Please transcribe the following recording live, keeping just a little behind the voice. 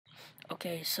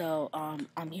Okay, so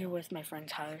I'm here with my friend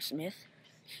Tyler Smith.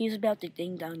 He's about to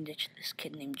ding dong ditch this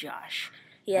kid named Josh.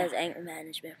 He has anger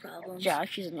management problems.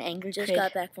 Josh is an angry Just kid.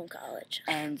 got back from college.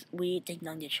 And we ding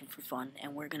dong ditch him for fun,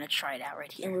 and we're gonna try it out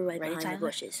right here. And we're right Ready, behind Tyler? the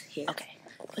bushes. Here. Okay.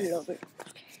 Put it over.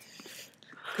 Okay.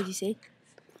 Could you see?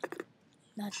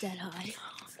 Not that high.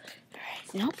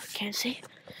 Alright. Nope, can't see.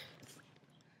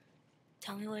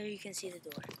 Tell me where you can see the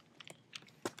door.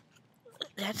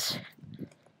 It's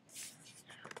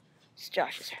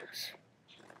Josh's house.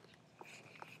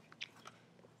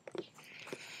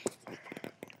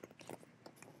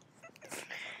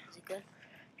 Is it good?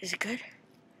 Is it good?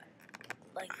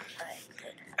 Like,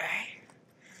 good. Alright.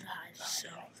 So,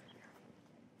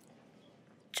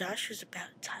 Tyler's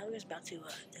about to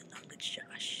ding dong ditch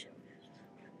Josh.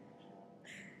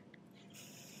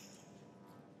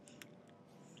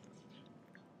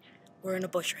 We're in a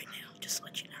bush right now, just to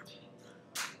let you know.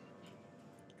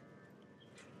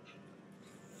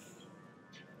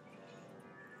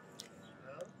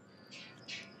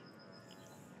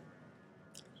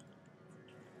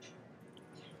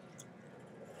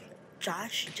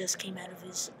 Josh just came out of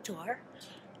his door,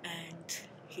 and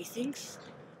he thinks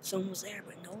someone was there,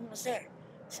 but no one was there.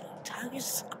 So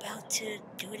Tyler's about to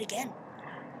do it again.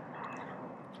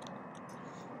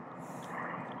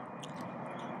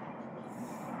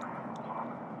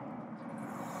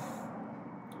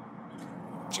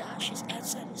 Josh is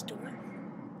outside his door.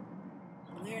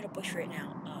 We're in a bush right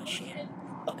now. Oh shit.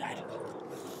 Oh god.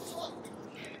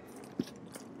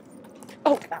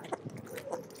 Oh god.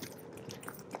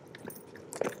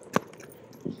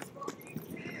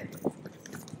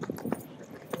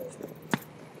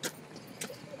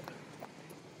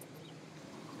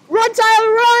 Run,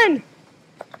 Tyler, run!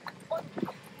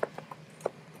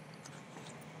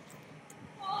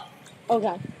 Oh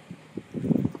god.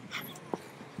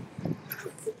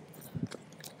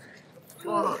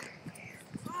 Oh.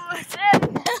 What's that?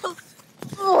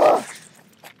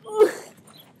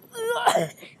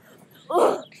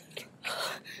 Oh.